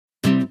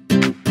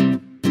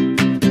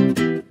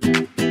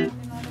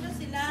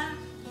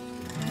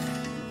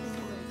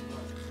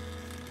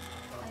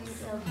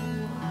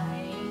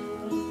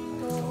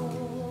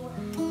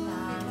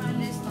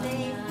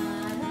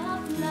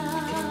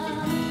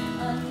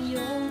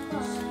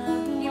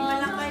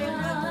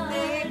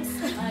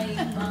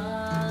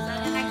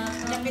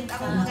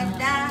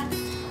Maganda.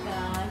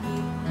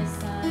 Kahit na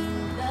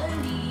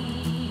sandali,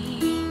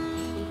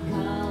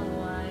 ikaw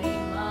ay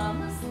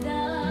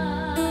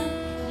mamasdan.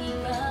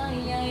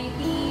 Ligaya'y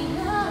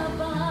tila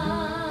ba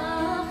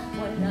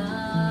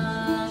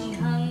walang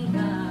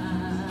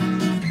hanggan.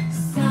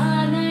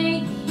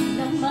 Sana'y di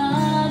na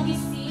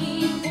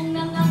mag-isip kung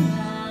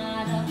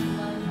nangangarap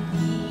man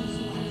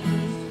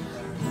din.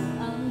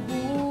 Ang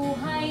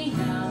buhay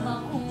na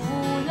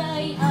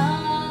makulay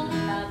ang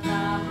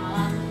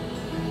tatahangin.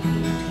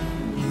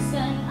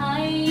 Minsan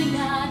ay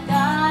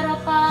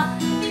nadarapa,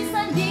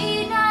 minsan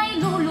din ay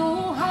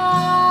luluha.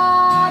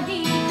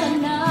 Di ka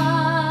na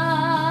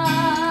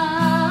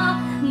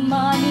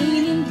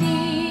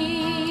maninindig,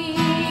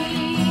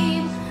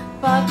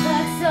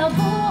 pagkat sa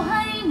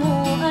buhay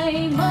mo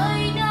ay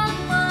may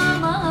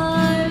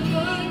nagmamahal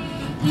din.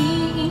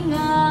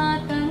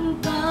 Iingatan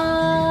ka,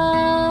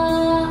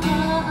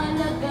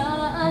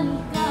 aalagaan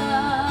ka.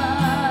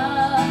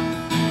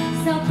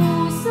 Sa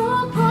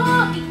puso ko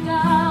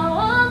ikaw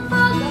ang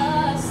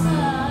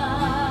pag-asa.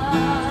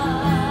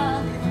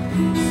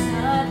 Sa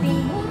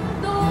ating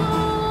mundo'y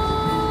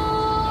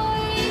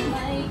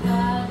may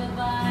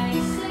gagabay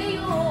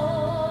sa'yo.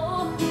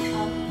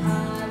 Ang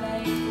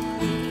alay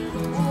ko'y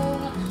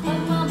itong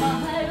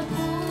pagmamahal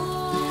ko.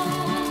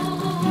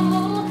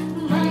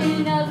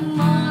 May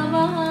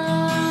nagmamahal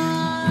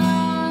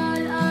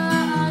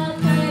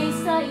aakay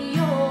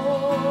sa'yo.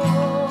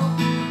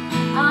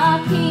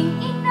 Aking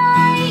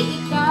inay,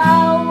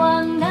 ikaw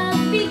ang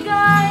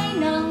nagbigay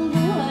ng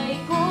buhay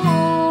ko.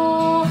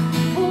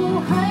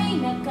 Buhay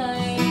na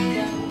kay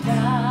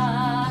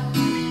ganda,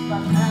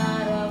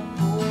 pangarap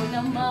ko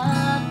na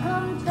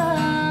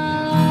makamtan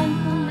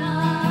ko na.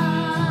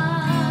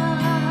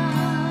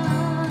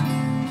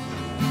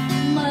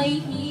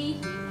 May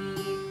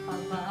hihigit pa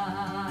ba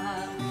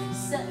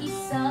sa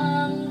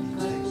isang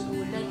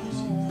katulad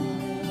mo?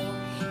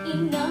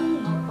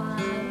 Inang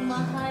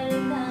mapagmahal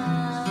na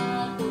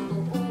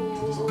totoo.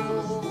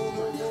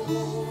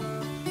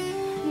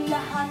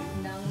 Lahat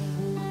ng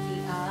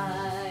buti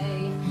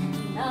ay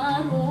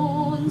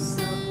naroon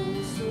sa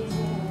puso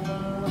mo.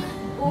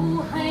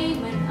 Buhay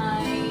man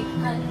ay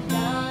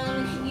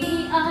handang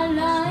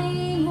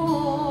ialay mo.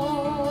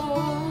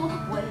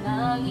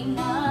 Walang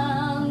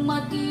inang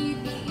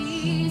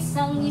matitiis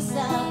ang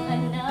isang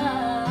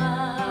anak.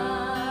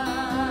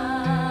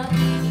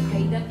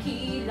 Ika'y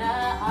dakila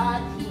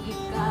at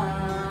higit ka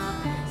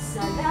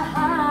sa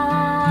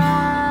lahat.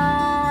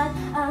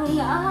 Ang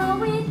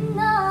awit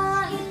na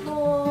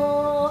ito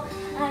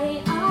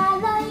ay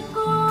alay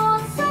ko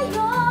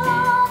sa'yo.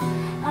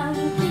 Ang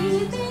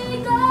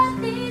tibig at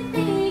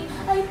titig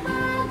ay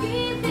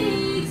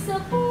pag-ibig sa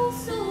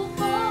puso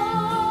ko.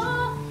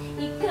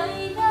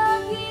 Ika'y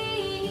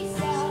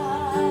nag-iisa,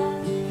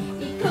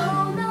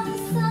 ikaw lang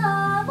sa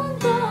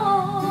mundo.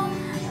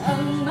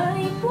 Ang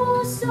may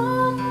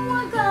pusong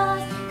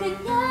wagas,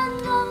 ganyan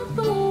ang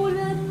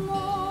tulad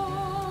mo.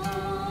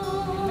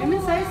 May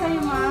mensahe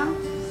sa'yo, ma'am.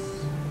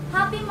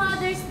 Happy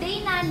Mother's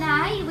Day,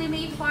 Nanay! We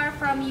may far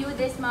from you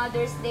this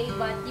Mother's Day,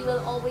 but you will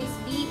always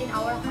be in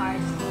our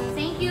hearts.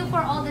 Thank you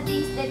for all the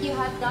things that you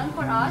have done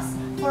for us,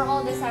 for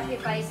all the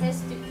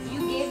sacrifices you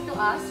gave to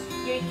us,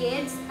 your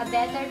kids, a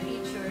better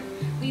future.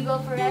 We will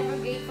forever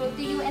grateful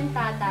to you and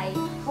Tatay.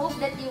 Hope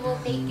that you will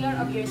take care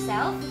of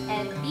yourself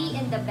and be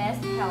in the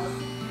best health.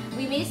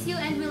 We miss you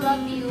and we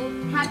love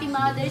you. Happy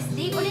Mother's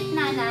Day ulit,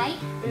 Nanay.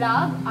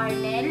 Love,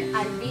 Arnel,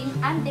 Alvin,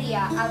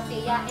 Andrea,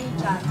 Althea, and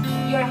John,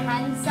 your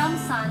handsome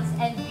sons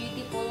and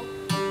beautiful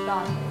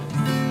daughters.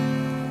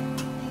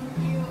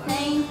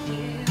 Thank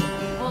you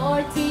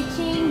for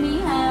teaching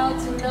me how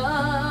to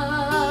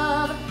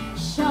love,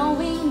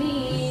 showing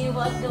me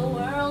what the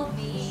world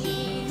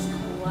needs,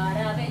 what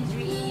I've been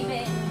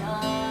dreaming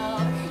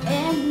of.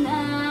 And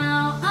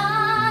now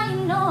I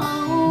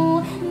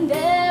know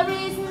there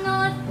is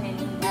nothing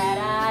that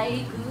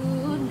I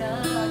could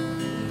not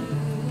do.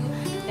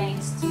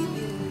 Thanks to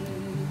you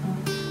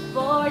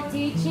for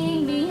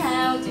teaching me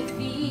how to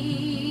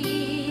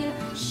feel,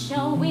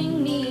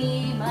 showing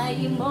me my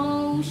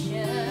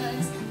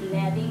emotions,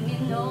 letting me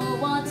know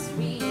what's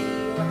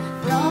real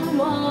from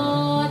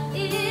what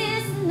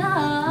is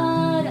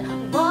not.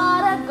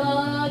 What I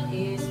got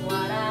is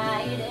what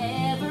I'd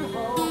ever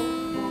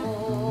hoped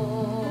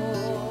for,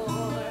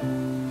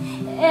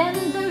 and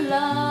the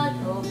lot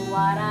of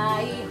what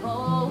I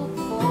hope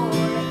for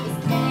is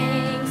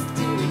thanks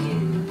to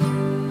you.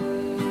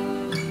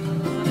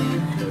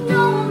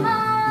 No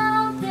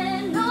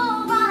mountain, no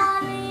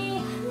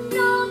valley,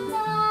 no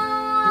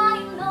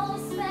time, no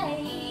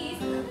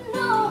space,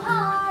 no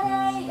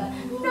heartache,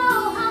 no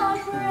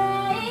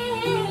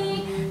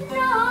heartbreak,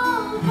 no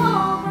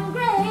hope and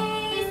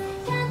grace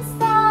can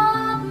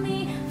stop me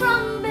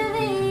from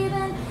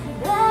believing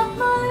that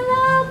my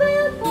love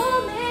will pull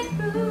me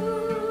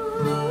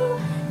through.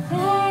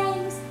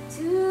 Thanks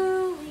to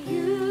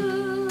you.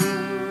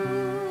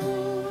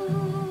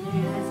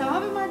 So,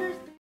 happy Mother's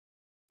Day.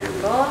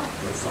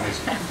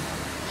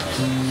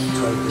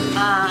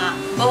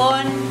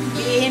 Bon,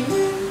 Bin,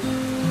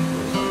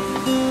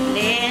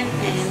 Len,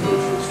 and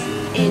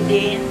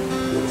Din,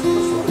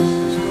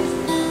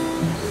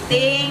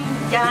 Ting,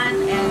 Jan,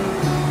 and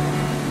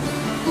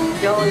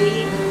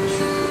Joey.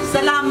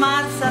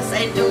 Salamat sa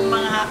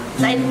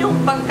inyong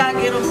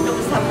pagkagirumdum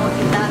sa mo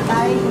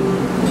itatay.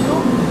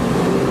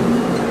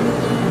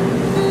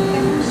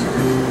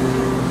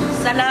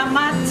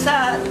 Salamat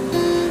sa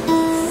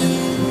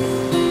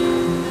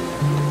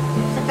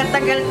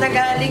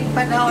katagal-tagaling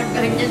panahon.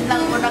 Ganyan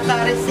lang mo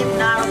naka-receive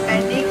na ako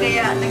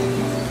kaya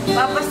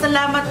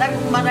papasalamat ang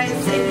maray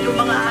sa inyong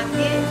mga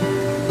aki.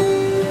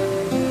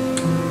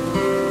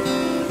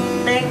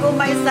 Dahil kung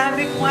may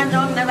sabi kung ano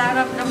ang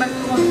nararamdaman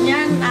ko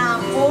niyan,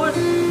 apon.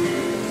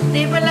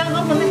 Di ba lang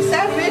ako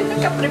nagsabi,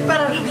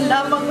 nakaprepara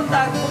lamang ko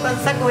takutan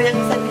sa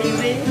kuyang sa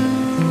TV.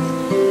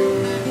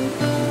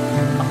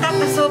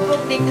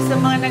 Makakasubok din sa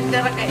mga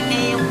nagdara kay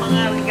niya yung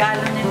mga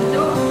regalo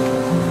nito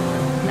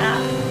na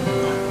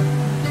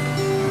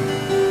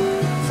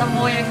sa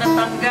moyang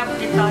natanggap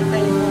ni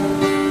tatay mo.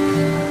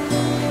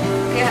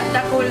 Kaya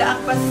nakula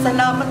ang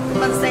pasalamat ko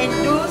man sa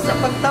inyo sa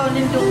pagtaon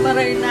nindong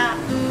maray na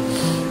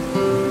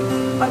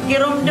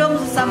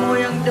pagkirumdum sa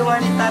moyang duwa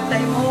ni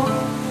tatay mo.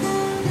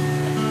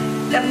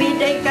 Kami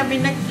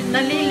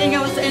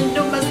nalilingaw sa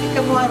inyo maski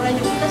kamuhara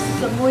yung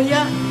sa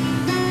moya.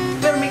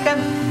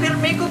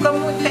 Pirmi ko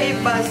kamo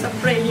kaiba sa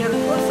prayer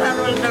ko sa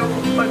arol daw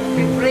kong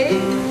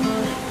pag-pray.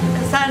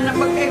 Sana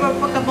pag-iwa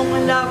pa kamong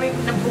malawig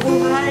na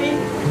buhay.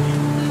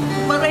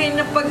 Maray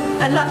na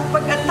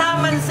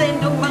pag-ataman sa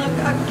inyong mga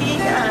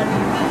kaakian.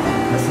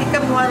 Kasi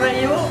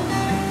kamuharayo,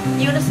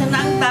 yun na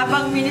sana ang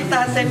tabang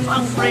minitasan mo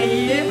ang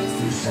prayer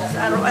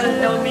sa araw-araw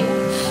daw min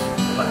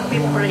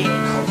pag-pray.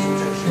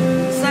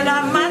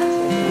 Salamat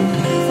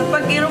sa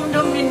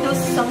pag-irumdum nito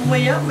sa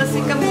muya, kasi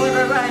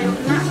kamuharayo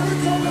na.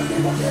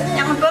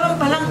 Yang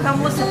palang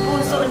kamu sa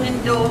puso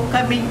nindo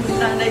kami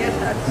nanay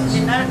at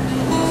sinan.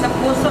 Sa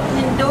puso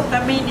nindo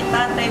kami ni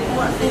tatay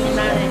mo at ni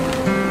nanay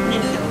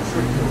nindo.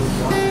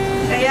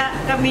 Kaya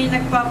kami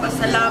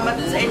nagpapasalamat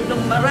sa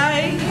inyong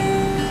maray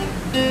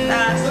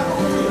na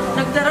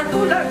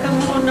nagdaratula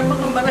kamo na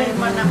mga maray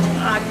man ang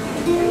akin.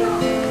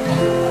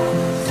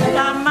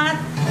 Salamat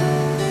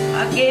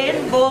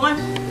again, Bon,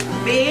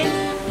 Ben,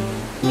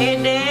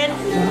 Eden,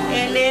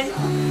 Ellen,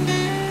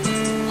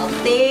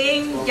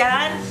 Ting,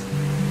 Jan,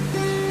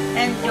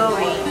 and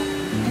Joey.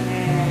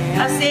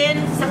 Asin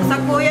sa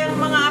kuyang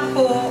mga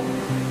apo,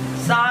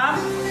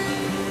 Sam,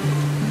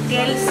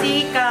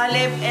 Kelsey,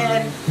 Caleb,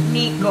 and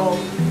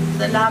Nico.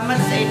 Salamat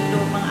sa inyo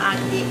mga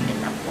aking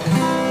and apo.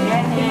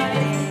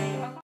 Yan.